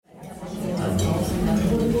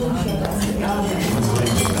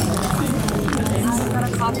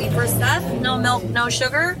No milk, no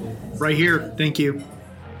sugar? Right here. Thank you.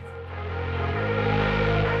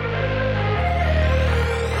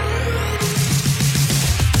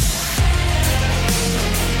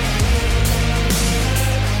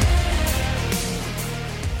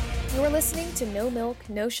 You're listening to No Milk,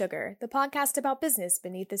 No Sugar, the podcast about business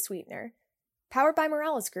beneath the sweetener. Powered by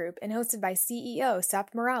Morales Group and hosted by CEO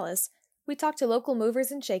Seth Morales, we talk to local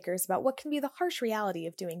movers and shakers about what can be the harsh reality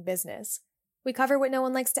of doing business. We cover what no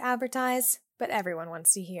one likes to advertise, but everyone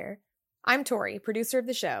wants to hear. I'm Tori, producer of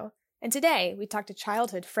the show, and today we talk to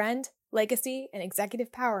childhood friend, legacy, and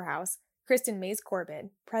executive powerhouse, Kristen Mays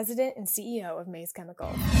Corbin, president and CEO of Mays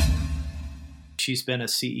Chemical. She's been a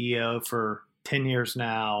CEO for 10 years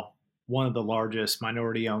now, one of the largest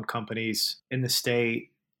minority-owned companies in the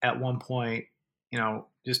state. At one point,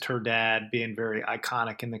 just her dad being very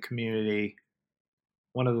iconic in the community,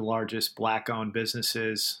 one of the largest Black-owned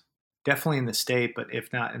businesses, definitely in the state, but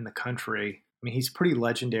if not in the country. I mean, he's pretty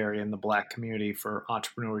legendary in the Black community for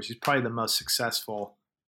entrepreneurs. He's probably the most successful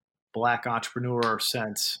Black entrepreneur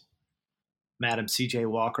since Madam C.J.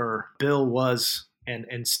 Walker. Bill was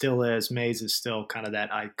and still is, Mays is still kind of that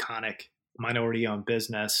iconic minority-owned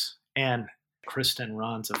business. And Kristen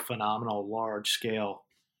runs a phenomenal large-scale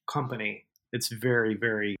company. It's very,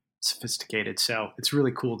 very sophisticated. So it's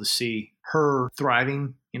really cool to see her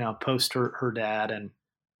thriving, post her dad. And,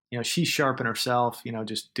 she's sharp in herself,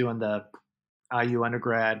 just doing the IU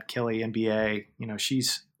undergrad, Kelly MBA.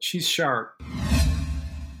 She's sharp.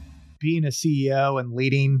 Being a CEO and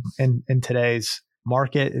leading in today's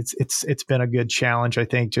market, it's been a good challenge, I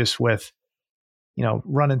think, just with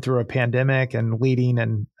running through a pandemic and leading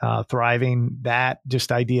and thriving. That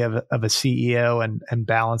just idea of a CEO and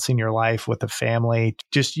balancing your life with a family.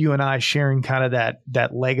 Just you and I sharing kind of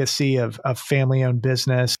that legacy of family-owned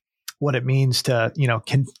business, what it means to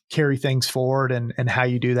can carry things forward, and how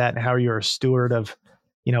you do that, and how you're a steward of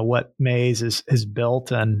what Mays is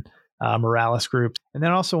built, and Morales Group. And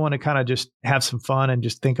then also want to kind of just have some fun and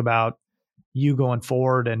just think about you going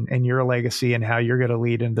forward and your legacy and how you're going to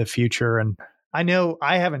lead into the future. And I know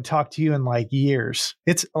I haven't talked to you in like years.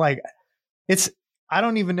 I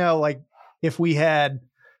don't even know if we had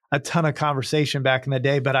a ton of conversation back in the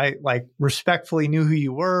day, but I respectfully knew who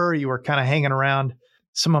you were. You were kind of hanging around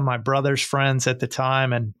some of my brother's friends at the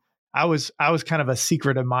time. And I was kind of a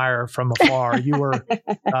secret admirer from afar. You were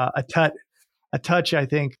a touch, I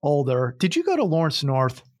think, older. Did you go to Lawrence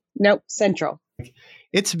North? Nope, Central.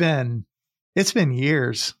 It's been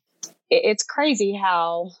years. It's crazy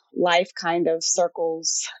how life kind of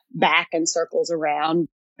circles back and circles around.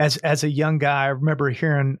 As a young guy, I remember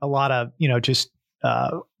hearing a lot of,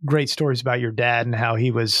 great stories about your dad and how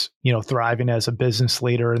he was, thriving as a business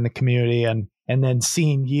leader in the community, and then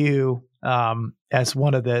seeing you as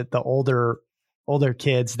one of the older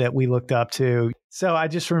kids that we looked up to. So I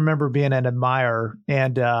just remember being an admirer,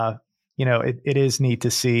 and it is neat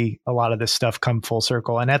to see a lot of this stuff come full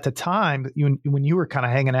circle. And at the time, when you were kind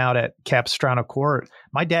of hanging out at Capistrano Court,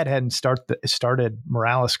 my dad hadn't started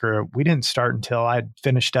Morales Group. We didn't start until I'd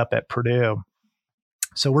finished up at Purdue.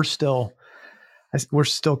 So we're still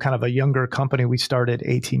kind of a younger company. We started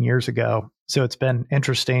 18 years ago. So it's been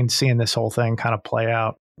interesting seeing this whole thing kind of play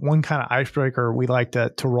out. One kind of icebreaker we like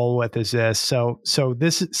to roll with is this. So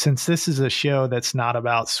since this is a show that's not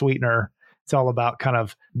about sweetener, it's all about kind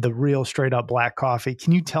of the real straight up black coffee.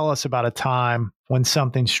 Can you tell us about a time when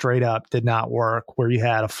something straight up did not work, where you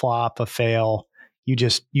had a flop, a fail,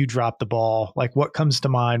 you dropped the ball? Like, what comes to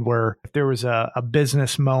mind where if there was a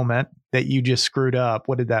business moment that you just screwed up,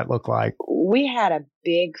 what did that look like? We had a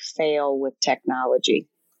big fail with technology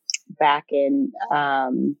back in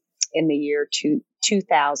the year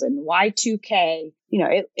 2000. Y2K,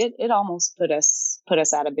 it almost put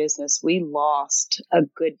us out of business. We lost a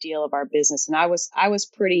good deal of our business, and I was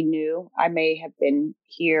pretty new. I may have been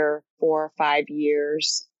here 4 or 5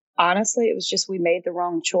 years. Honestly, it was just we made the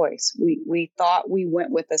wrong choice. We thought we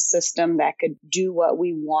went with a system that could do what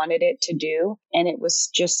we wanted it to do, and it was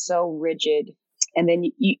just so rigid. And then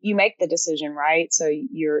you make the decision, right? So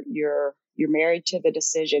you're married to the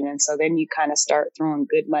decision. And so then you kind of start throwing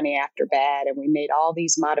good money after bad. And we made all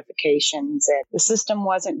these modifications, and the system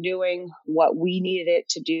wasn't doing what we needed it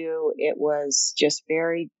to do. It was just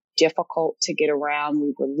very difficult to get around.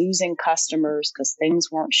 We were losing customers because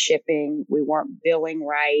things weren't shipping. We weren't billing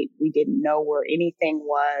right. We didn't know where anything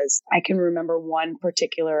was. I can remember one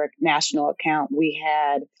particular national account. We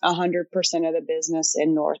had 100% of the business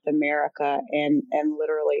in North America, and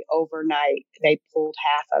literally overnight they pulled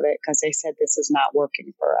half of it because they said, this is not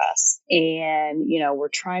working for us. And, we're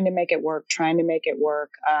trying to make it work.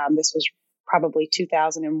 This was probably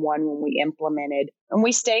 2001 when we implemented. And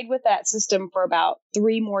we stayed with that system for about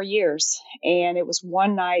 3 more years. And it was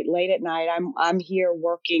one night, late at night, I'm here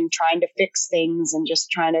working, trying to fix things and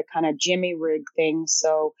just trying to kind of jimmy rig things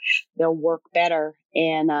so they'll work better.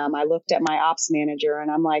 And I looked at my ops manager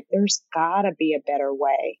and I'm like, there's got to be a better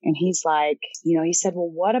way. And he's like, he said,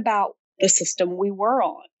 well, what about the system we were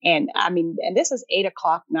on? And and this is 8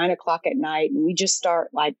 o'clock, 9 o'clock at night. And we just start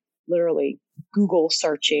like literally Google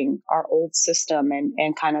searching our old system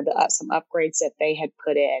and kind of some upgrades that they had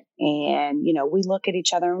put in. And, we look at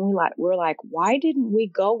each other and we're like, why didn't we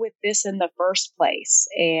go with this in the first place?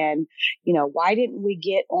 And, why didn't we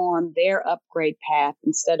get on their upgrade path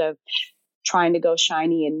instead of trying to go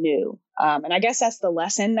shiny and new? And I guess that's the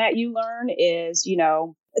lesson that you learn is,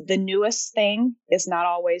 the newest thing is not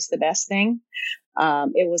always the best thing.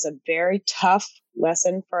 It was a very tough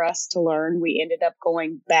lesson for us to learn. We ended up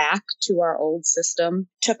going back to our old system.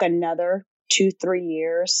 Took another 2-3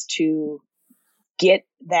 years to get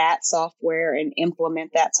that software and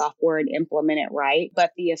implement that software and implement it right.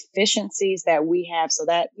 But the efficiencies that we have, so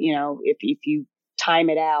that, if you time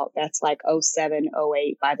it out, that's like 07,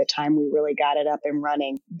 08 by the time we really got it up and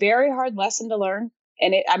running. Very hard lesson to learn.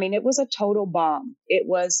 And it was a total bomb. It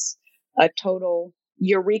was a total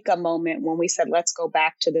eureka moment when we said, let's go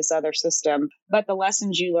back to this other system. But the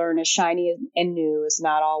lessons you learn is shiny and new is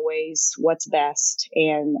not always what's best.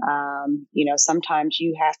 And, sometimes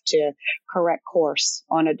you have to correct course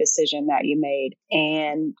on a decision that you made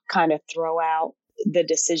and kind of throw out the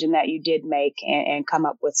decision that you did make and come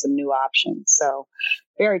up with some new options. So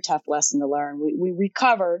very tough lesson to learn. We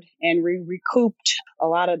recovered and we recouped a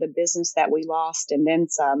lot of the business that we lost and then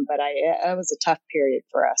some, but it was a tough period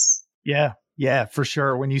for us. Yeah, for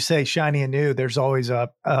sure. When you say shiny and new, there's always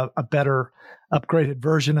a better upgraded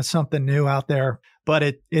version of something new out there.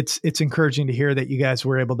 But it's encouraging to hear that you guys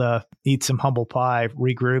were able to eat some humble pie,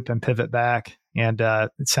 regroup and pivot back. And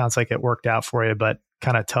it sounds like it worked out for you, but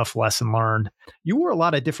kind of tough lesson learned. You wore a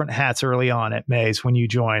lot of different hats early on at Maze when you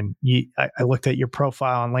joined. I looked at your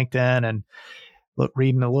profile on LinkedIn and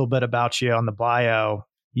reading a little bit about you on the bio.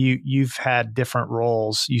 You've had different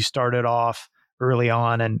roles. You started off early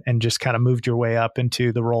on and just kind of moved your way up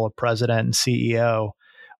into the role of president and CEO.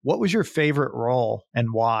 What was your favorite role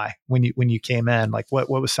and why when you came in? Like what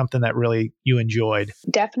was something that really you enjoyed?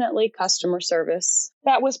 Definitely customer service.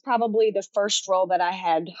 That was probably the first role that I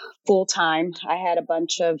had full time. I had a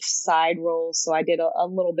bunch of side roles. So I did a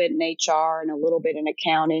little bit in HR and a little bit in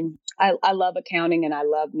accounting. I love accounting and I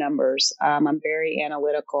love numbers. I'm very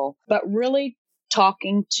analytical, but really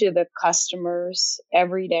talking to the customers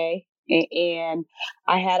every day. And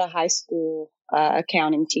I had a high school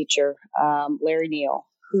accounting teacher, Larry Neal,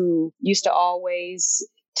 who used to always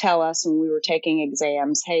tell us when we were taking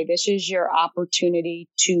exams, hey, this is your opportunity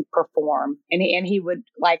to perform. And he would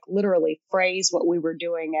like literally phrase what we were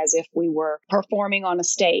doing as if we were performing on a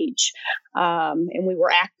stage. And we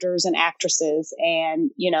were actors and actresses.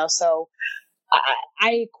 And, so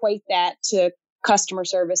I equate that to customer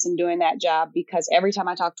service and doing that job because every time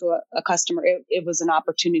I talked to a customer, it was an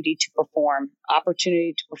opportunity to perform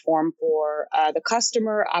for the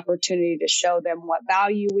customer, opportunity to show them what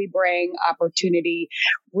value we bring, opportunity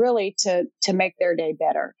really to make their day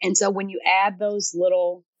better. And so when you add those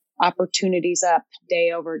little opportunities up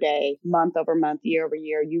day over day, month over month, year over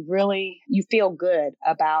year, you feel good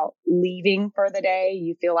about leaving for the day.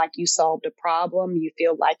 You feel like you solved a problem. You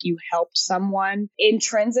feel like you helped someone.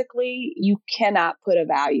 Intrinsically, you cannot put a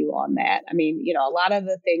value on that. A lot of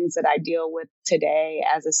the things that I deal with today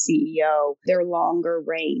as a CEO, they're longer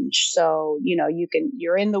range. So,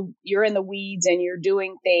 you're in the weeds and you're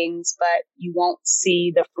doing things, but you won't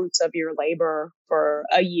see the fruits of your labor for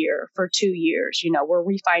a year, for 2 years. We're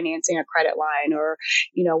refinancing a credit line or,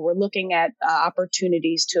 we're looking at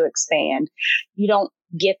opportunities to expand. You don't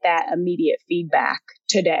get that immediate feedback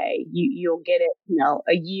today. You'll get it,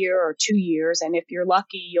 a year or 2 years. And if you're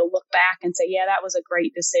lucky, you'll look back and say, yeah, that was a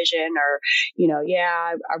great decision. Or,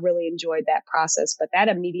 I really enjoyed that process. But that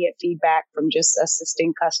immediate feedback from just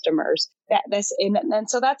assisting customers,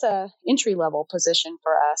 so that's a entry level position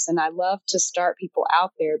for us. And I love to start people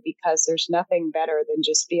out there because there's nothing better than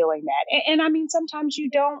just feeling that. And sometimes you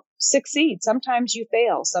don't succeed. Sometimes you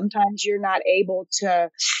fail. Sometimes you're not able to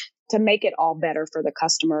make it all better for the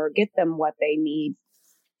customer or get them what they need.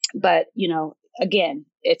 But, again,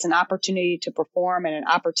 it's an opportunity to perform and an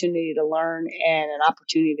opportunity to learn and an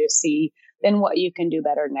opportunity to see then what you can do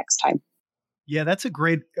better next time. Yeah, that's a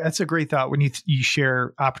great thought when you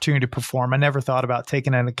share opportunity to perform. I never thought about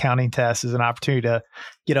taking an accounting test as an opportunity to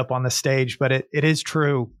get up on the stage, but it is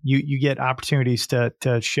true. You get opportunities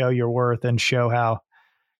to show your worth and show how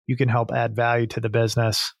you can help add value to the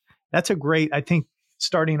business. That's a great, I think,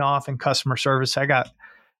 starting off in customer service.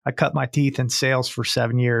 I cut my teeth in sales for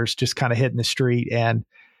 7 years, just kind of hitting the street. And,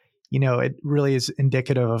 it really is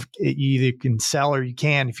indicative of it. You either can sell or you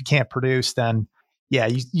can. If you can't produce, then yeah,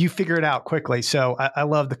 you figure it out quickly. So I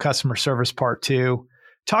love the customer service part too.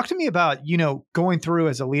 Talk to me about, going through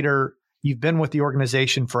as a leader. You've been with the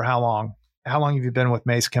organization for how long? How long have you been with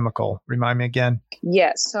Mace Chemical? Remind me again.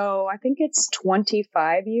 Yeah, so I think it's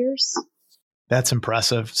 25 years. That's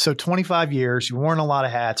impressive. So 25 years, you've worn a lot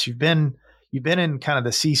of hats. You've been in kind of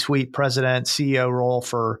the C-suite president, CEO role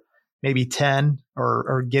for maybe 10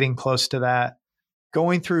 or getting close to that.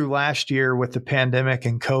 Going through last year with the pandemic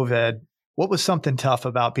and COVID, what was something tough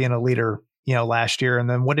about being a leader, last year? And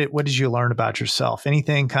then what did you learn about yourself?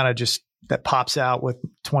 Anything kind of just that pops out with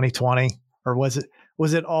 2020, or was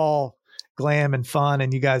it all glam and fun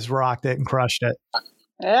and you guys rocked it and crushed it?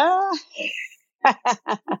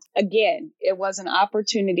 Again, it was an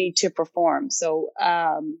opportunity to perform. So,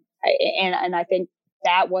 and I think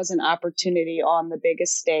that was an opportunity on the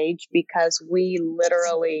biggest stage because we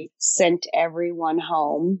literally sent everyone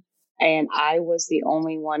home and I was the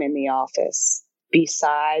only one in the office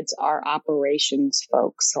besides our operations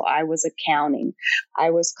folks. So I was accounting, I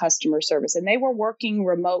was customer service, and they were working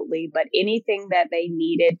remotely, but anything that they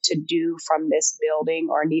needed to do from this building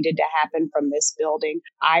or needed to happen from this building,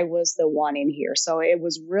 I was the one in here. So it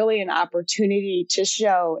was really an opportunity to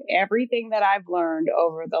show everything that I've learned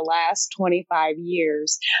over the last 25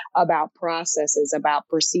 years about processes, about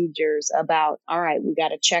procedures, about, all right, we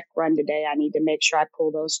got a check run today. I need to make sure I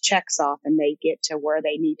pull those checks off and they get to where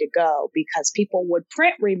they need to go, because people would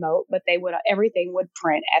print remote, but everything would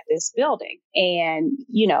print at this building. And,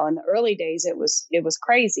 in the early days, it was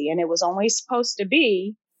crazy, and it was only supposed to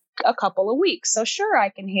be a couple of weeks. So sure, I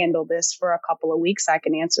can handle this for a couple of weeks. I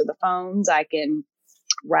can answer the phones. I can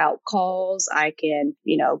route calls. I can,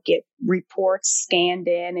 get reports scanned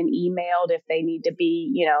in and emailed if they need to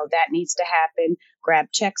be, that needs to happen. Grab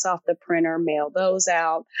checks off the printer, mail those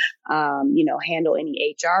out, handle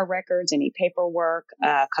any HR records, any paperwork,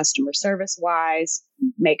 customer service wise,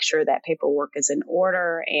 make sure that paperwork is in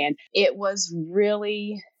order. And it was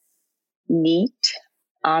really neat,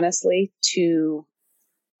 honestly, to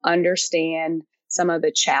understand some of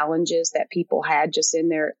the challenges that people had just in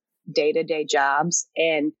their day-to-day jobs.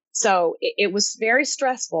 And so it was very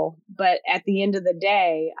stressful, but at the end of the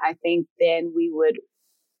day, I think then we would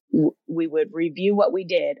review what we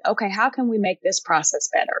did. Okay, how can we make this process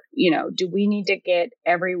better? Do we need to get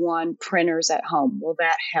everyone printers at home? Will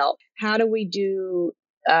that help? How do we do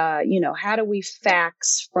how do we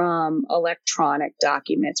fax from electronic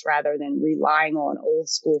documents rather than relying on old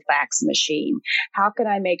school fax machine? How can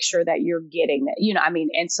I make sure that you're getting that?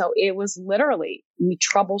 And so it was literally, we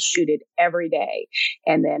troubleshooted every day.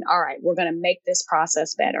 And then, all right, we're going to make this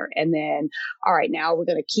process better. And then, all right, now we're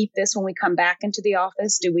going to keep this when we come back into the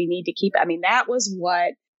office. Do we need to keep? That was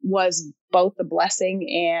what was both the blessing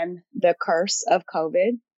and the curse of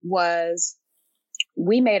COVID was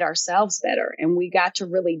we made ourselves better, and we got to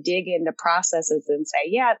really dig into processes and say,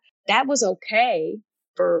 yeah, that was okay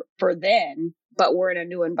for then, but we're in a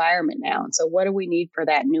new environment now. And so what do we need for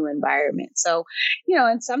that new environment? So,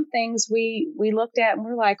 and some things we looked at and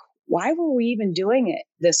we're like, why were we even doing it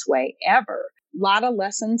this way ever? A lot of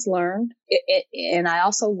lessons learned. And I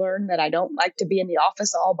also learned that I don't like to be in the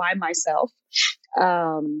office all by myself.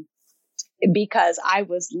 Because I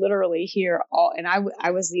was literally here and I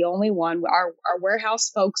was the only one. Our warehouse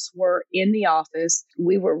folks were in the office.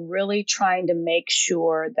 We were really trying to make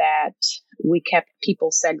sure that we kept people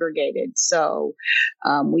segregated. So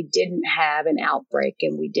we didn't have an outbreak,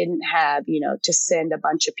 and we didn't have, to send a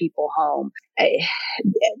bunch of people home.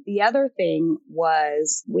 The other thing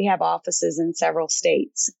was we have offices in several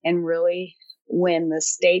states, and really when the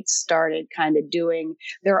states started kind of doing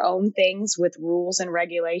their own things with rules and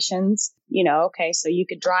regulations, okay, so you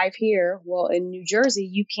could drive here. Well, in New Jersey,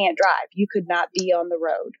 you can't drive. You could not be on the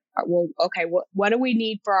road. Well, okay, what do we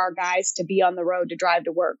need for our guys to be on the road to drive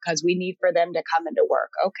to work? Because we need for them to come into work.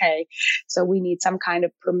 Okay, so we need some kind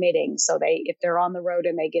of permitting. So if they're on the road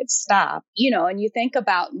and they get stopped, and you think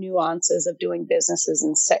about nuances of doing business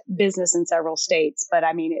in several states. But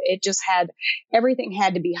it just everything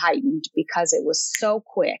had to be heightened because it was so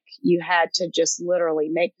quick. You had to just literally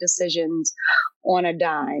make decisions on a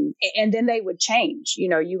dime, and then they would change.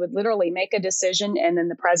 You would literally make a decision, and then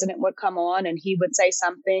the president would come on and he would say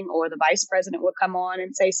something, or the vice president would come on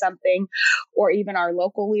and say something, or even our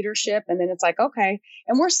local leadership. And then it's like, okay,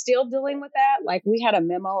 and we're still dealing with that. Like, we had a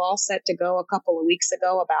memo all set to go a couple of weeks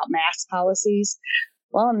ago about mask policies.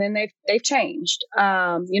 Well, and then they've changed.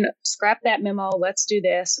 Scrap that memo. Let's do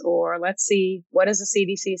this, or let's see what does the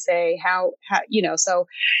CDC say. How so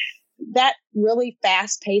that really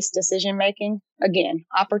fast paced decision making, again,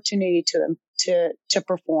 opportunity to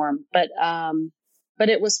perform, but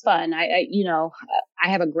it was fun. I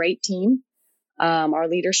have a great team, our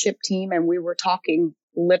leadership team, and we were talking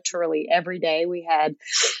literally every day. We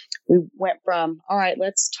went from, all right,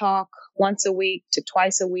 let's talk once a week to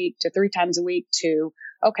twice a week to 3 times a week to,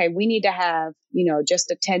 okay, we need to have,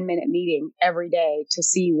 just a 10-minute meeting every day to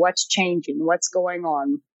see what's changing, what's going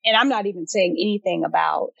on. And I'm not even saying anything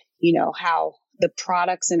about, how the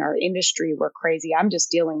products in our industry were crazy. I'm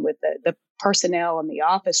just dealing with the personnel and the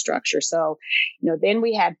office structure. So, then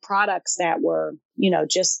we had products that were,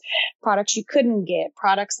 just products you couldn't get,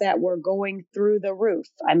 products that were going through the roof.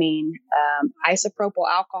 I mean, isopropyl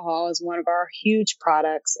alcohol is one of our huge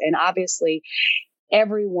products. And obviously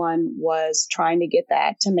everyone was trying to get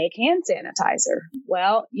that to make hand sanitizer.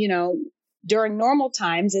 Well, during normal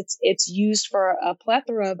times, it's used for a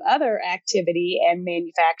plethora of other activity and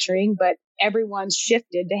manufacturing, but everyone's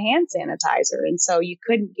shifted to hand sanitizer. And so you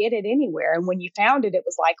couldn't get it anywhere. And when you found it, it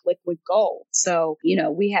was like liquid gold. So,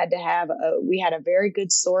 we had a very good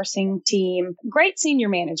sourcing team, great senior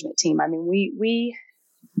management team. I mean, we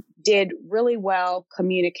did really well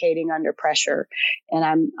communicating under pressure.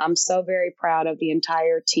 And I'm so very proud of the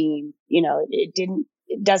entire team.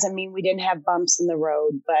 It doesn't mean we didn't have bumps in the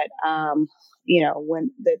road, but,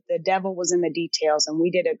 when the devil was in the details, and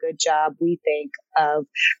we did a good job, we think, of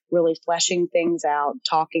really fleshing things out,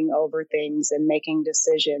 talking over things, and making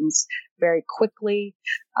decisions very quickly,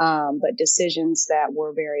 but decisions that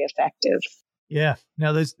were very effective. Yeah,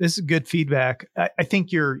 no, this is good feedback. I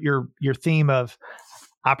think your theme of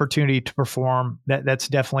opportunity to perform, that's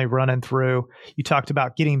definitely running through. You talked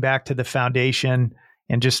about getting back to the foundation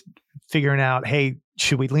and just figuring out, hey,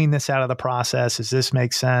 should we lean this out of the process? Does this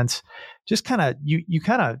make sense? Just kind of,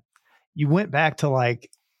 you went back to like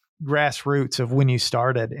grassroots of when you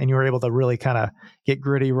started, and you were able to really kind of get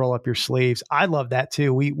gritty, roll up your sleeves. I love that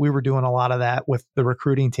too. We were doing a lot of that with the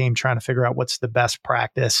recruiting team, trying to figure out what's the best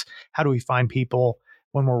practice. How do we find people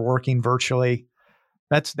when we're working virtually?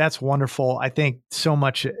 That's wonderful. I think so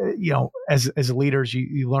much, as leaders,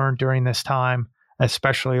 you learn during this time,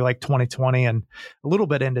 especially like 2020 and a little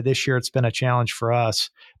bit into this year, it's been a challenge for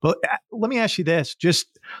us. But let me ask you this,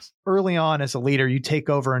 just early on as a leader, you take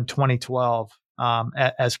over in 2012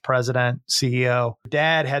 as president, CEO.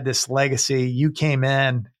 Dad had this legacy. You came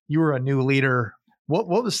in, you were a new leader. What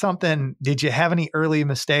was something, did you have any early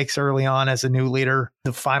mistakes early on as a new leader,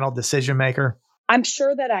 the final decision maker? I'm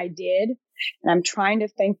sure that I did. And I'm trying to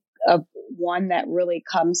think of one that really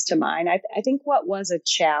comes to mind. I think what was a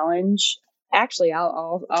challenge, actually,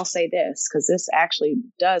 I'll say this, because this actually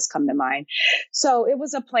does come to mind. So it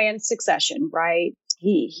was a planned succession, right?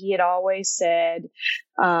 He had always said,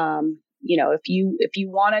 if you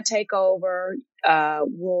want to take over,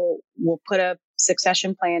 we'll put a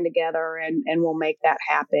succession plan together and we'll make that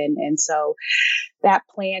happen. And so that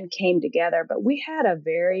plan came together, but we had a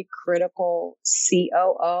very critical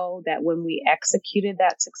COO that when we executed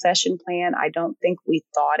that succession plan, I don't think we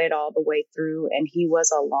thought it all the way through. And he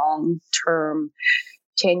was a long-term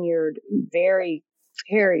tenured, very,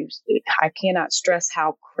 very, I cannot stress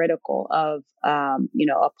how critical of,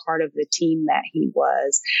 a part of the team that he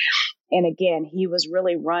was. And again, he was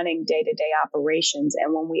really running day-to-day operations.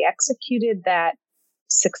 And when we executed that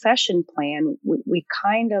succession plan, we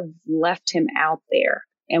kind of left him out there,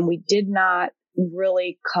 and we did not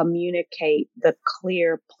really communicate the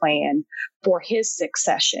clear plan for his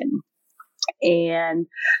succession. And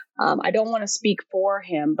I don't want to speak for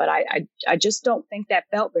him, but I just don't think that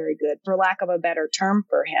felt very good, for lack of a better term,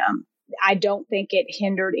 for him. I don't think it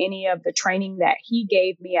hindered any of the training that he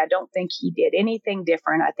gave me. I don't think he did anything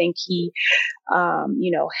different. I think he,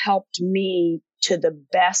 helped me to the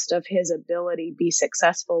best of his ability be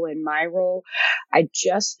successful in my role. I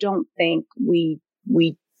just don't think we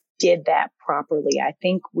did that properly. I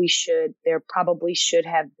think there probably should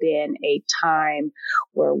have been a time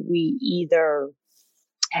where we either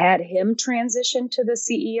had him transition to the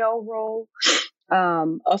CEO role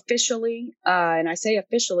officially, and I say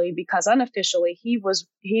officially because unofficially he was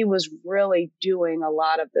really doing a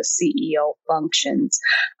lot of the CEO functions.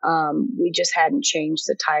 We just hadn't changed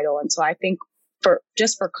the title, and so I think for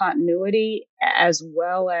continuity as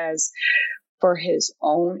well as for his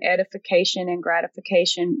own edification and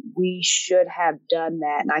gratification, we should have done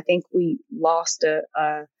that. And I think we lost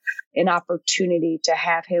an opportunity to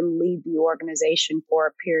have him lead the organization for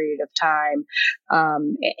a period of time,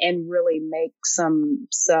 and really make some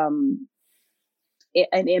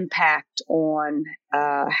an impact on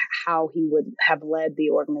how he would have led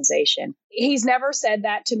the organization. He's never said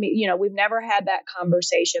that to me. We've never had that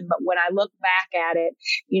conversation. But when I look back at it,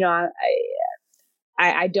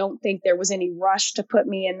 I don't think there was any rush to put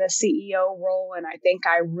me in the CEO role. And I think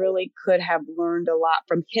I really could have learned a lot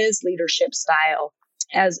from his leadership style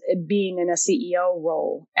as being in a CEO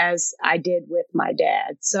role as I did with my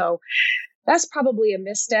dad. So that's probably a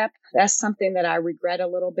misstep. That's something that I regret a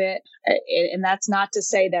little bit. And that's not to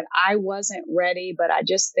say that I wasn't ready, but I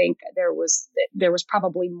just think there was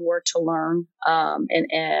probably more to learn.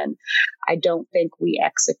 And I don't think we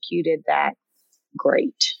executed that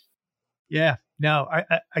great. Yeah, no,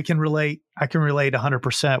 I can relate. I can relate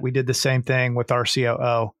 100%. We did the same thing with our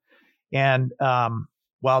COO. And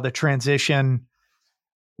while the transition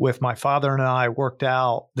with my father and I worked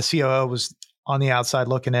out, the COO was on the outside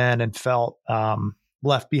looking in and felt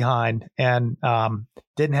left behind and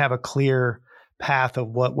didn't have a clear path of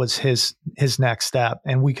what was his next step.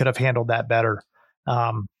 And we could have handled that better.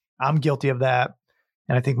 I'm guilty of that.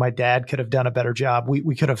 And I think my dad could have done a better job.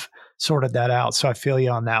 We could have sorted that out. So I feel you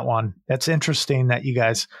on that one. That's interesting that you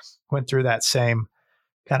guys went through that same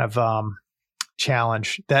kind of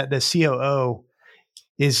challenge. That the COO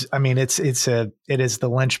is, I mean, it is the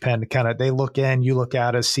linchpin kind of, they look in, you look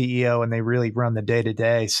out as CEO, and they really run the day to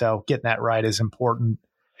day. So getting that right is important.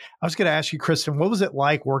 I was going to ask you, Kristen, what was it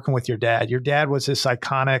like working with your dad? Your dad was this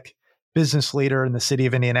iconic business leader in the city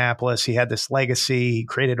of Indianapolis. He had this legacy. He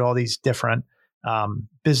created all these different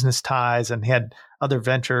business ties and had other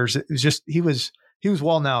ventures. It was just, he was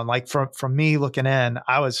well known. Like from me looking in,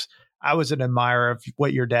 I was an admirer of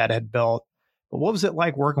what your dad had built. But what was it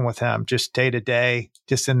like working with him, just day to day,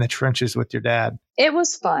 just in the trenches with your dad? It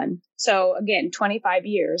was fun. So again, 25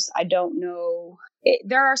 years. I don't know.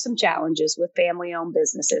 There are some challenges with family-owned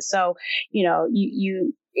businesses. So,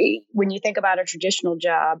 you when you think about a traditional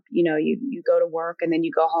job, you go to work and then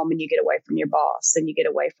you go home and you get away from your boss and you get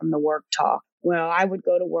away from the work talk. Well, I would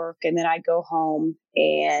go to work and then I'd go home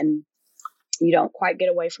and you don't quite get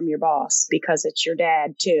away from your boss because it's your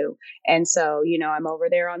dad too. And so, I'm over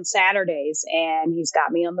there on Saturdays and he's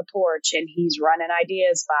got me on the porch and he's running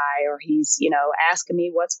ideas by, or he's, asking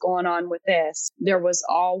me what's going on with this. There was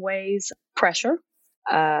always pressure,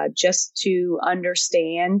 just to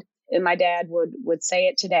understand. And my dad would say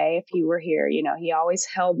it today if he were here. He always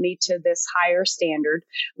held me to this higher standard,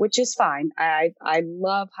 which is fine. I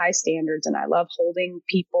love high standards and I love holding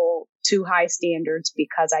people to high standards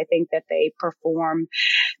because I think that they perform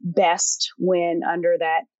best when under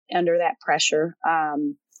that pressure.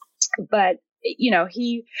 But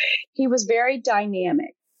he was very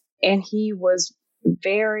dynamic and he was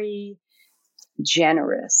very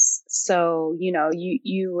generous. So,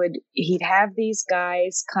 he'd have these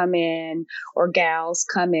guys come in or gals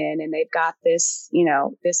come in and they've got this,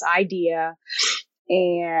 this idea,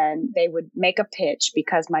 and they would make a pitch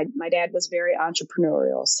because my dad was very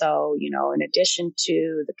entrepreneurial. So, in addition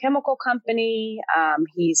to the chemical company,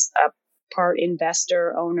 he's a part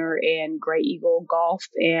investor owner in Gray Eagle Golf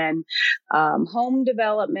and home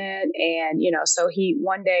development. And, so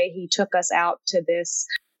one day he took us out to this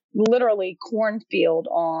literally cornfield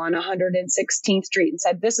on 116th Street and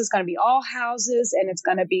said, this is going to be all houses and it's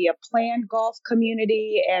going to be a planned golf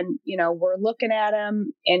community. And, we're looking at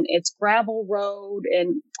them and it's gravel road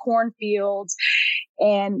and cornfields.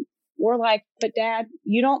 And we're like, but Dad,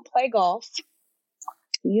 you don't play golf.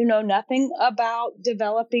 You know nothing about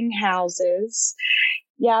developing houses.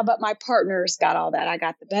 Yeah, but my partner's got all that. I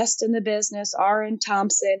got the best in the business, R.N.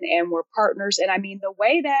 Thompson, and we're partners. And I mean, the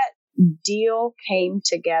way that deal came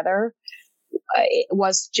together, it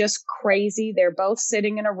was just crazy. They're both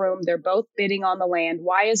sitting in a room. They're both bidding on the land.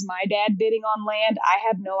 Why is my dad bidding on land? I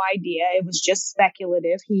have no idea. It was just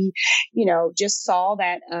speculative. He, just saw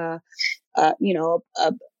that, a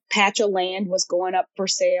patch of land was going up for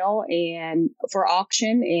sale and for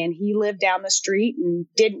auction. And he lived down the street and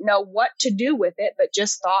didn't know what to do with it, but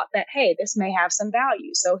just thought that, hey, this may have some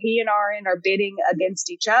value. So he and RN are bidding against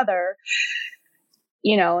each other.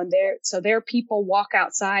 And their people walk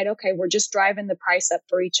outside. Okay, we're just driving the price up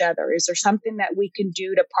for each other. Is there something that we can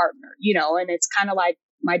do to partner? And it's kind of like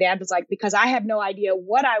my dad was like, because I have no idea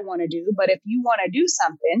what I want to do, but if you want to do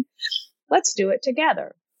something, let's do it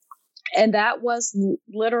together. And that was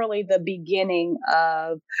literally the beginning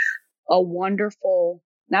of a wonderful,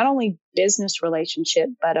 not only business relationship,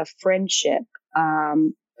 but a friendship.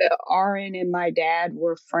 RN and my dad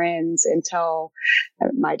were friends until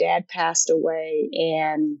my dad passed away.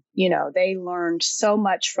 And, they learned so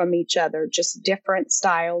much from each other, just different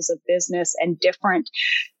styles of business and different,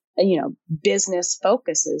 business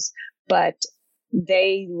focuses. But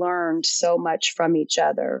they learned so much from each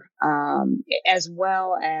other, as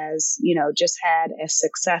well as, just had a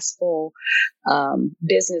successful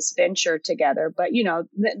business venture together. But,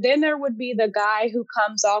 then there would be the guy who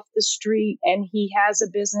comes off the street and he has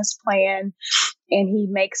a business plan and he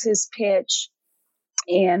makes his pitch.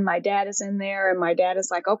 And my dad is in there and my dad is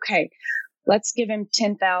like, okay, let's give him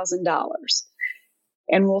 $10,000.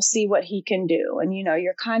 And we'll see what he can do. And,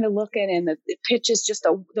 you're kind of looking and the pitch is just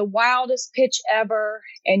the wildest pitch ever.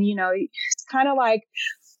 And, it's kind of like,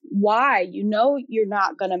 why? You're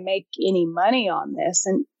not going to make any money on this.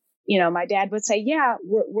 And, my dad would say, yeah,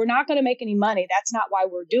 we're not going to make any money. That's not why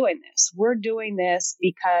we're doing this. We're doing this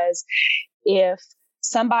because if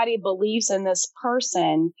somebody believes in this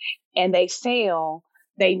person and they fail,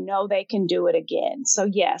 they know they can do it again. So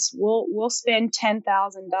yes, we'll spend $10,000,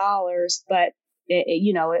 but and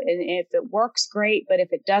if it works, great. But if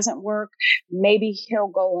it doesn't work, maybe he'll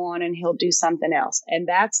go on and he'll do something else. And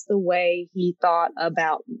that's the way he thought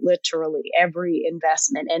about literally every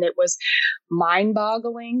investment. And it was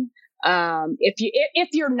mind-boggling. If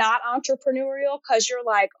you're not entrepreneurial, because you're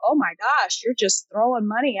like, oh my gosh, you're just throwing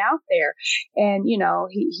money out there. And,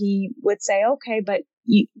 he would say, okay, but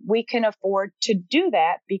we can afford to do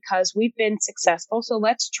that because we've been successful. So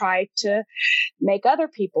let's try to make other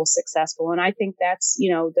people successful. And I think that's,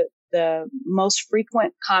 the most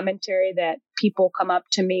frequent commentary that people come up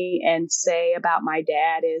to me and say about my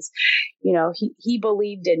dad is, he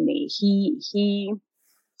believed in me. He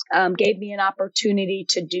gave me an opportunity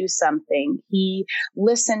to do something. He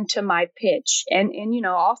listened to my pitch and,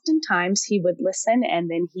 oftentimes he would listen and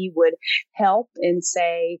then he would help and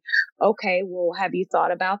say, okay, well, have you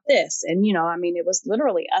thought about this? And, it was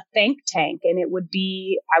literally a think tank and I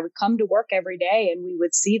would come to work every day and we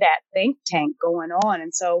would see that think tank going on.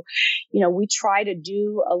 And so, we try to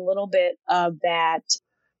do a little bit of that.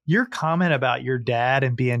 Your comment about your dad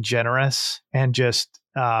and being generous and just,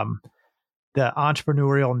 the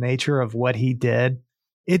entrepreneurial nature of what he did,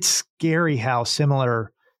 it's scary how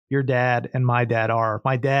similar your dad and my dad are.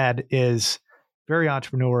 My dad is very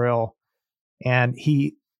entrepreneurial and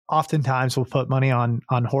he oftentimes will put money on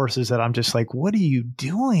horses that I'm just like, what are you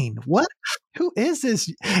doing? Who is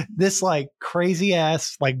this like crazy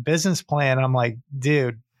ass like business plan? And I'm like,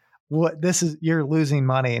 dude, you're losing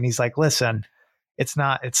money. And he's like, listen,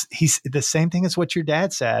 he's the same thing as what your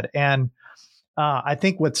dad said. And I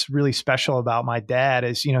think what's really special about my dad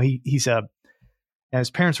is, and his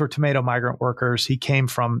parents were tomato migrant workers. He came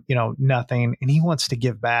from, nothing and he wants to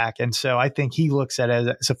give back. And so I think he looks at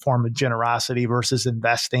it as a form of generosity versus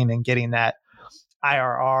investing and getting that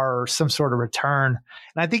IRR or some sort of return.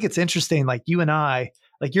 And I think it's interesting, like you and I,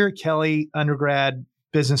 like you're at Kelley undergrad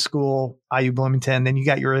business school, IU Bloomington, then you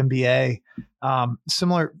got your MBA,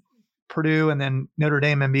 similar Purdue and then Notre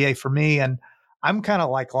Dame MBA for me. And I'm kind of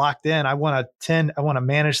like locked in. I want to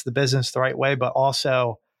manage the business the right way, but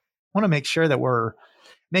also want to make sure that we're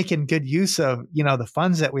making good use of, the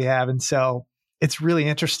funds that we have. And so it's really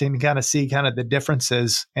interesting to kind of see kind of the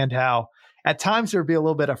differences and how at times there'd be a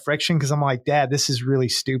little bit of friction because I'm like, Dad, this is really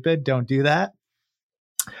stupid. Don't do that.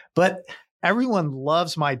 But everyone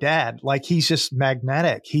loves my dad. Like he's just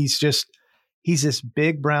magnetic. He's this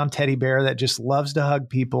big brown teddy bear that just loves to hug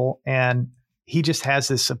people. And he just has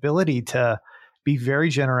this ability to be very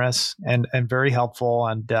generous and very helpful.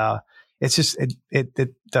 And it's just,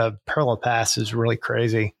 the parallel paths is really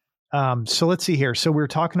crazy. So let's see here. So we were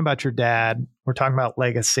talking about your dad. We're talking about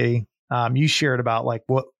legacy. You shared about like,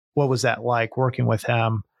 what was that like working with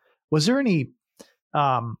him? Was there any,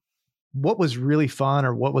 what was really fun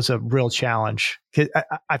or what was a real challenge? 'Cause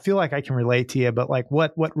I feel like I can relate to you, but like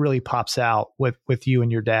what really pops out with you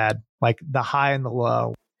and your dad, like the high and the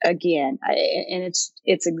low? Again, and it's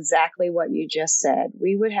exactly what you just said.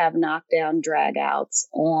 We would have knockdown dragouts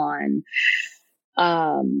on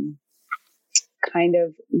kind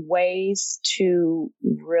of ways to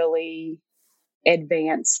really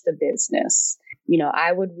advance the business.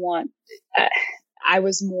 I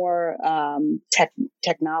was more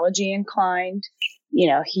technology inclined.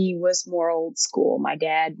 He was more old school. My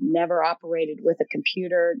dad never operated with a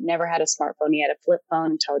computer, never had a smartphone. He had a flip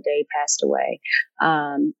phone until the day he passed away.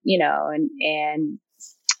 And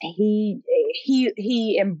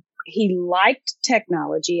he liked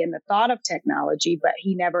technology and the thought of technology, but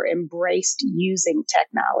he never embraced using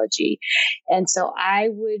technology. And so I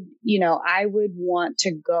would want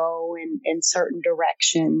to go in certain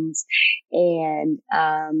directions and,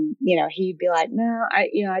 he'd be like, no, I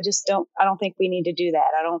don't think we need to do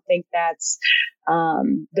that. I don't think that's,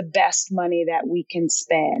 the best money that we can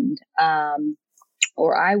spend.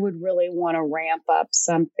 or I would really want to ramp up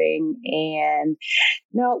something, and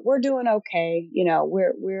no, we're doing okay.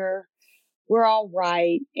 We're all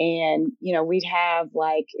right. And, we'd have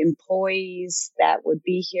like employees that would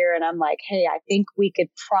be here. And I'm like, hey, I think we could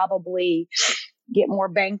probably get more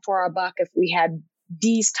bang for our buck if we had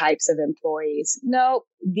these types of employees. No,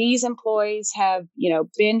 these employees have,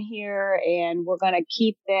 been here, and we're going to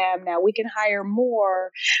keep them. Now we can hire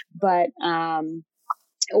more, but,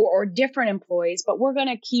 or different employees, but we're going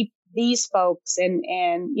to keep these folks. And,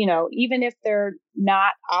 even if they're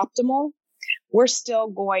not optimal, we're still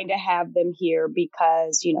going to have them here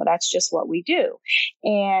because, that's just what we do.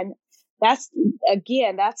 And that's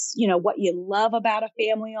what you love about a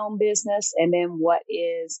family owned business. And then what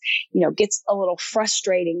is, gets a little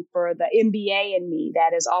frustrating for the MBA in me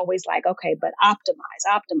that is always like, okay, but optimize.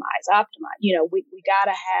 We got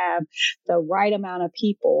to have the right amount of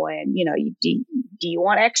people. And, do you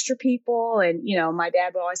want extra people? And, my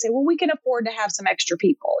dad would always say, well, we can afford to have some extra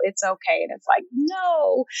people. It's okay. And it's like,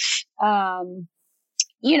 no,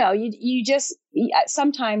 you just,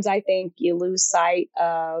 sometimes I think you lose sight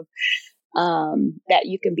of, that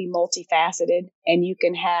you can be multifaceted, and you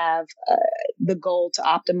can have the goal to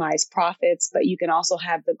optimize profits, but you can also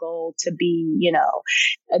have the goal to be,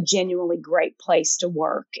 a genuinely great place to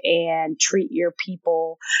work and treat your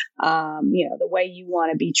people, the way you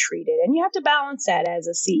want to be treated. And you have to balance that as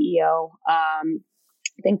a CEO.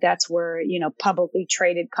 I think that's where, publicly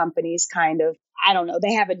traded companies kind of, I don't know,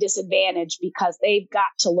 they have a disadvantage because they've got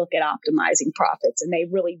to look at optimizing profits, and they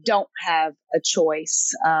really don't have a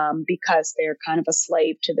choice because they're kind of a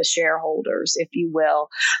slave to the shareholders, if you will.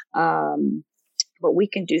 But we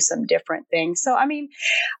can do some different things. So,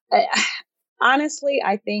 honestly,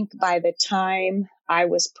 I think by the time I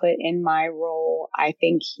was put in my role, I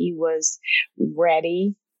think he was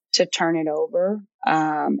ready to turn it over,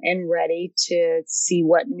 and ready to see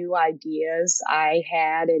what new ideas I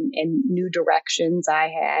had and new directions I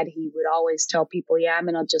had. He would always tell people, yeah, I'm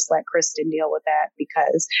going to just let Kristen deal with that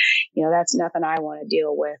because, that's nothing I want to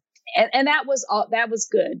deal with. And that was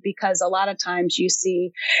good, because a lot of times you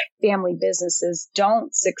see family businesses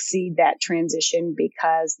don't succeed that transition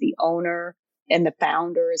because the owner and the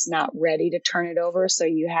founder is not ready to turn it over. So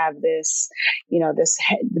you have this,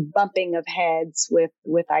 the bumping of heads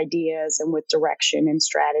with ideas and with direction and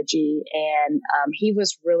strategy. And he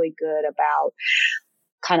was really good about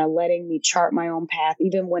kind of letting me chart my own path,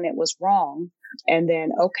 even when it was wrong. And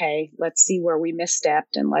then, okay, let's see where we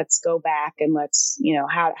misstepped, and let's go back, and let's,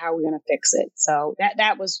 how are we going to fix it? So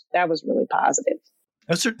that was really positive.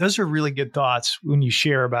 Those are really good thoughts when you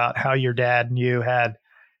share about how your dad and you had.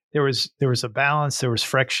 There was a balance, there was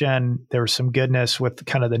friction, there was some goodness with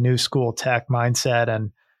kind of the new school tech mindset,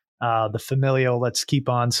 and the familial, let's keep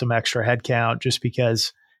on some extra headcount just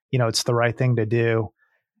because, it's the right thing to do.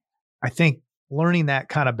 I think learning that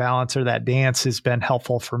kind of balance, or that dance, has been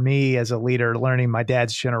helpful for me as a leader, learning my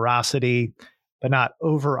dad's generosity, but not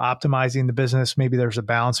over optimizing the business. Maybe there's a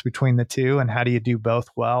balance between the two, and how do you do both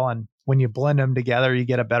well? And when you blend them together, you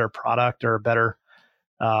get a better product or a better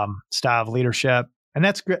style of leadership. And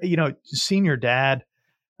that's great. Seeing your dad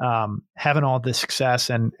having all this success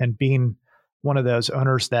and being one of those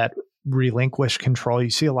owners that relinquish control. You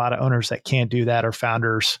see a lot of owners that can't do that, or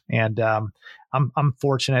founders. And I'm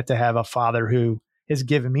fortunate to have a father who has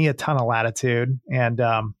given me a ton of latitude. And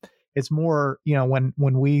it's more, when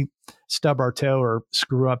we stub our toe or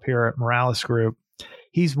screw up here at Morales Group,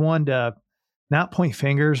 he's one to not point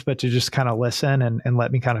fingers, but to just kind of listen and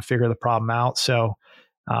let me kind of figure the problem out. So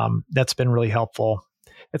that's been really helpful.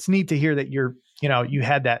 It's neat to hear that you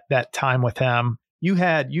had that time with him. You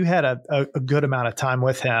had a good amount of time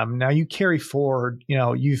with him. Now you carry forward,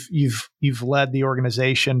 you've led the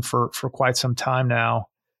organization for quite some time now.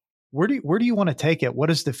 Where do you want to take it? What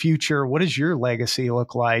is the future? What does your legacy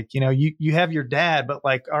look like? You have your dad, but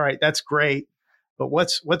like, all right, that's great. But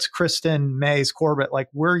what's Kristen Mays Corbett like?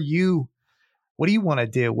 What do you want to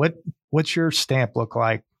do? What's your stamp look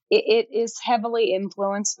like? It is heavily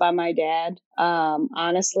influenced by my dad.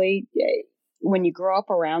 Honestly, when you grow up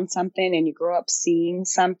around something and you grow up seeing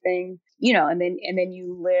something, and then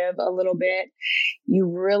you live a little bit, you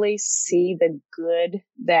really see the good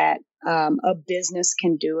that a business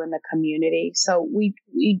can do in the community. So we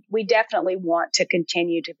definitely want to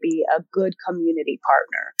continue to be a good community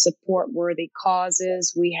partner, support worthy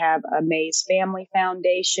causes. We have a Mays Family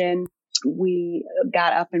Foundation. We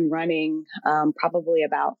got up and running probably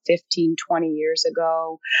about 15, 20 years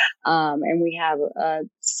ago. And we have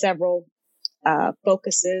several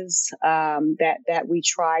focuses that we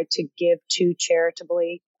try to give to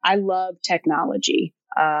charitably. I love technology.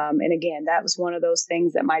 And again, that was one of those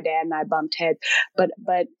things that my dad and I bumped heads. But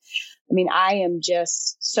I mean, I am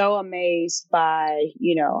just so amazed by,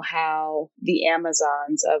 how the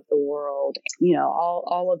Amazons of the world,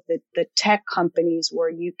 all of the tech companies where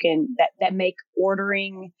you can, that make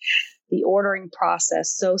the ordering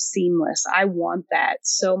process so seamless. I want that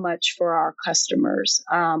so much for our customers.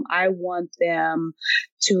 I want them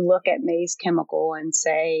to look at Mays Chemical and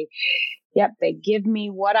say, yep, they give me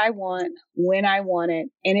what I want when I want it.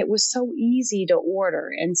 And it was so easy to order.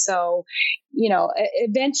 And so,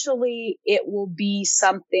 eventually it will be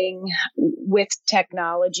something with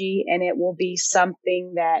technology, and it will be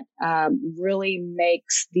something that really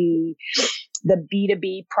makes the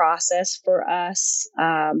B2B process for us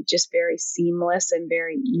just very seamless and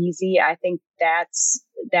very easy. I think that's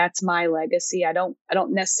my legacy. I don't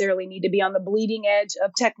necessarily need to be on the bleeding edge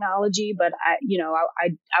of technology, but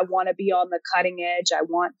I want to be on the cutting edge. I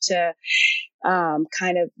want to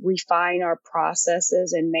kind of refine our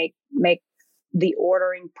processes and make the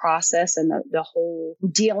ordering process and the whole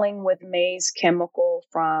dealing with Mays Chemical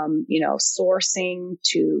from, sourcing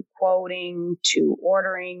to quoting to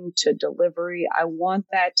ordering to delivery. I want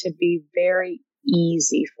that to be very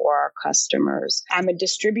easy for our customers. I'm a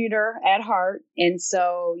distributor at heart. And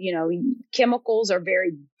so, chemicals are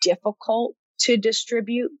very difficult to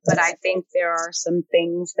distribute, but I think there are some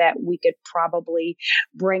things that we could probably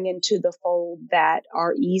bring into the fold that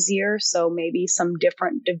are easier. So maybe some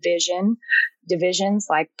different divisions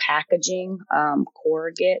like packaging,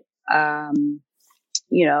 corrugate,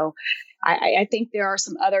 I think there are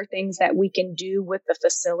some other things that we can do with the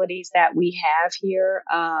facilities that we have here,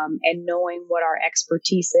 and knowing what our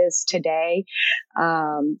expertise is today,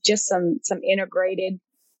 just some integrated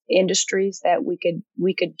industries that we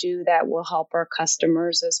could do that will help our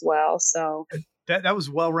customers as well. So that was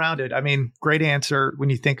well-rounded. I mean, great answer when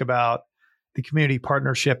you think about the community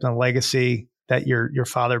partnership and the legacy that your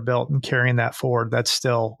father built and carrying that forward. That's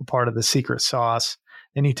still a part of the secret sauce.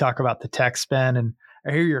 Then you talk about the tech spend, and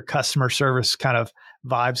I hear your customer service kind of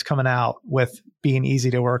vibes coming out with being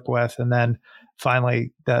easy to work with. And then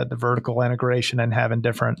finally the vertical integration and having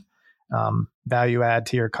different value add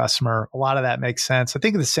to your customer. A lot of that makes sense. I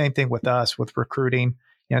think the same thing with us with recruiting.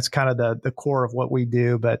 It's kind of the core of what we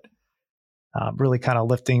do, but really kind of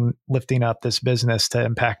lifting up this business to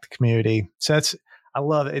impact the community. So I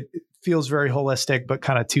love it. It feels very holistic, but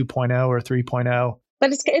kind of 2.0 or 3.0.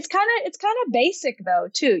 But it's kind of basic though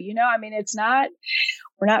too. I mean,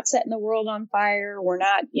 we're not setting the world on fire. We're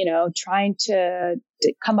not, trying to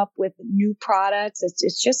come up with new products.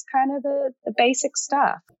 It's just kind of the basic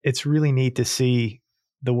stuff. It's really neat to see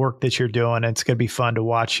the work that you're doing. It's going to be fun to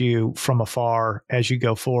watch you from afar as you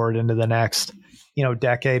go forward into the next,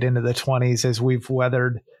 decade, into the 20s, as we've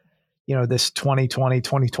weathered, this 2020,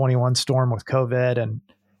 2021 storm with COVID, and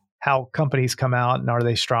how companies come out and are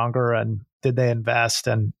they stronger, and did they invest,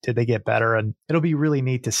 and did they get better? And it'll be really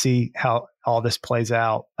neat to see how all this plays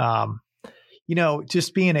out.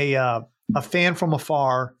 Just being a fan from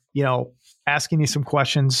afar, asking you some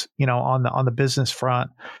questions, on the business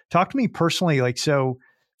front. Talk to me personally, so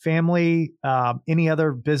family, any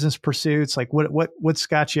other business pursuits, like what's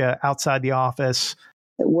got you outside the office?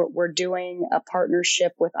 We're doing a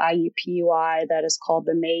partnership with IUPUI that is called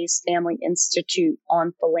the Mays Family Institute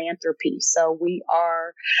on Philanthropy. So we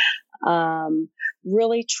are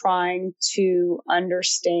really trying to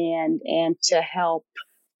understand and to help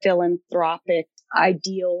philanthropic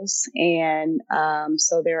ideals. And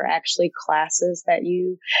so there are actually classes that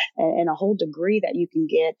and a whole degree that you can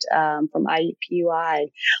get from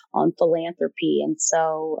IUPUI on philanthropy. And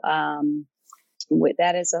so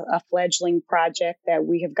that is a fledgling project that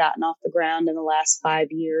we have gotten off the ground in the last 5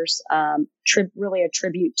 years. Really a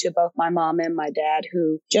tribute to both my mom and my dad,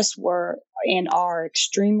 who just were and are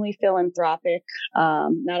extremely philanthropic,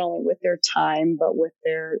 not only with their time, but with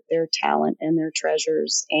their talent and their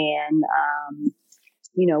treasures. And,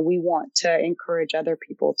 we want to encourage other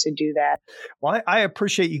people to do that. Well, I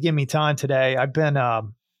appreciate you giving me time today. I've been a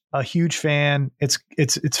huge fan.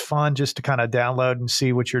 It's fun just to kind of download and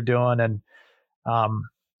see what you're doing. And I'm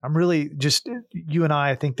really just, you and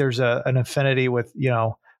I think there's an affinity with,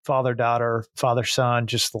 father-daughter, father-son,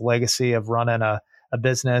 just the legacy of running a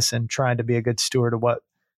business and trying to be a good steward of what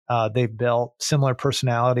they've built. Similar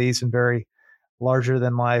personalities and very larger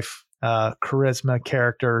than life charisma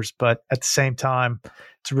characters. But at the same time,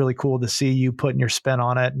 it's really cool to see you putting your spin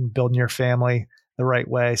on it and building your family the right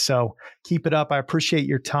way. So keep it up. I appreciate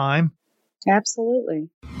your time. Absolutely.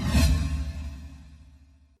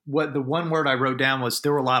 What the one word I wrote down was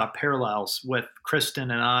there were a lot of parallels with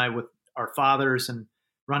Kristen and I, with our fathers and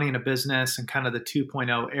running a business and kind of the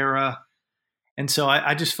 2.0 era. And so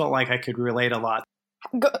I just felt like I could relate a lot.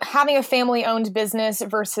 Having a family-owned business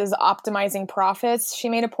versus optimizing profits, she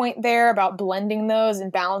made a point there about blending those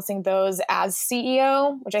and balancing those as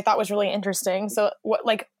CEO, which I thought was really interesting. So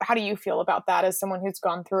how do you feel about that as someone who's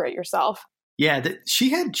gone through it yourself? Yeah, she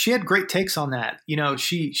had great takes on that.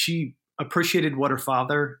 She appreciated what her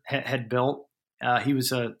father had built. He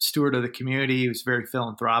was a steward of the community. He was very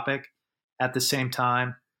philanthropic. At the same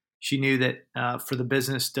time, she knew that for the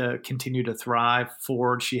business to continue to thrive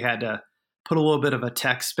forward, she had to put a little bit of a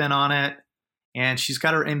tech spin on it. And she's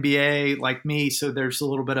got her MBA like me. So there's a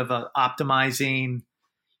little bit of a optimizing,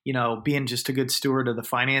 being just a good steward of the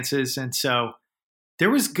finances. And so there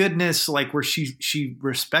was goodness, like where she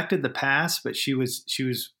respected the past, but she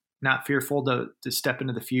was not fearful to step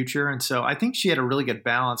into the future. And so I think she had a really good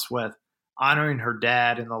balance with honoring her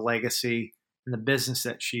dad and the legacy and the business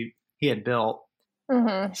that he had built.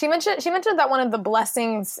 Mm-hmm. She mentioned that one of the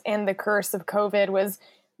blessings and the curse of COVID was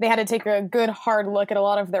they had to take a good hard look at a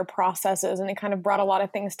lot of their processes, and it kind of brought a lot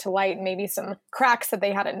of things to light and maybe some cracks that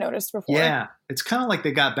they hadn't noticed before. Yeah. It's kind of like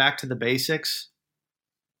they got back to the basics.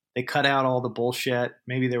 They cut out all the bullshit.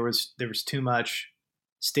 Maybe there was too much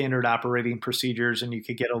standard operating procedures, and you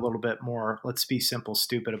could get a little bit more, let's be simple,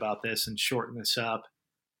 stupid about this and shorten this up.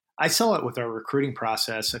 I saw it with our recruiting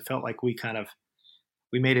process. I felt like we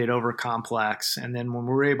made it over complex. And then when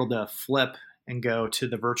we were able to flip and go to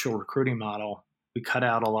the virtual recruiting model, we cut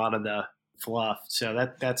out a lot of the fluff. So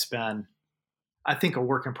that's been, I think, a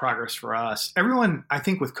work in progress for us. Everyone, I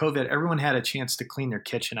think with COVID, everyone had a chance to clean their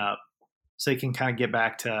kitchen up so they can kind of get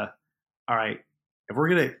back to, all right, if we're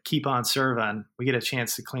going to keep on serving, we get a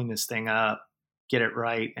chance to clean this thing up, get it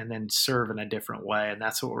right, and then serve in a different way. And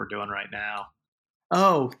that's what we're doing right now.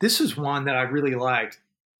 Oh, this is one that I really liked.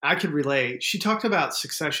 I could relate. She talked about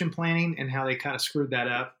succession planning and how they kind of screwed that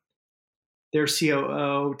up. Their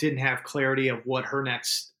COO didn't have clarity of what her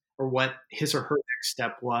next or what his or her next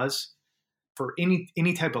step was for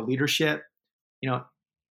any type of leadership,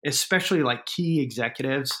 especially like key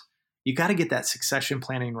executives. You got to get that succession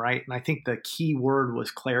planning right. And I think the key word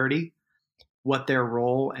was clarity, what their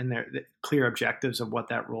role and their clear objectives of what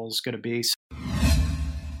that role is going to be.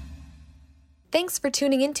 Thanks for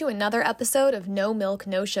tuning into another episode of No Milk,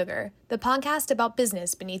 No Sugar, the podcast about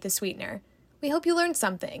business beneath the sweetener. We hope you learned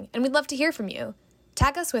something, and we'd love to hear from you.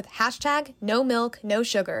 Tag us with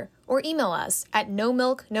 #NoMilkNoSugar or email us at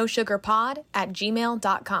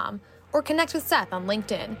nomilknosugarpod@gmail.com or connect with Seth on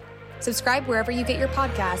LinkedIn. Subscribe wherever you get your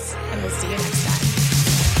podcasts, and we'll see you next time.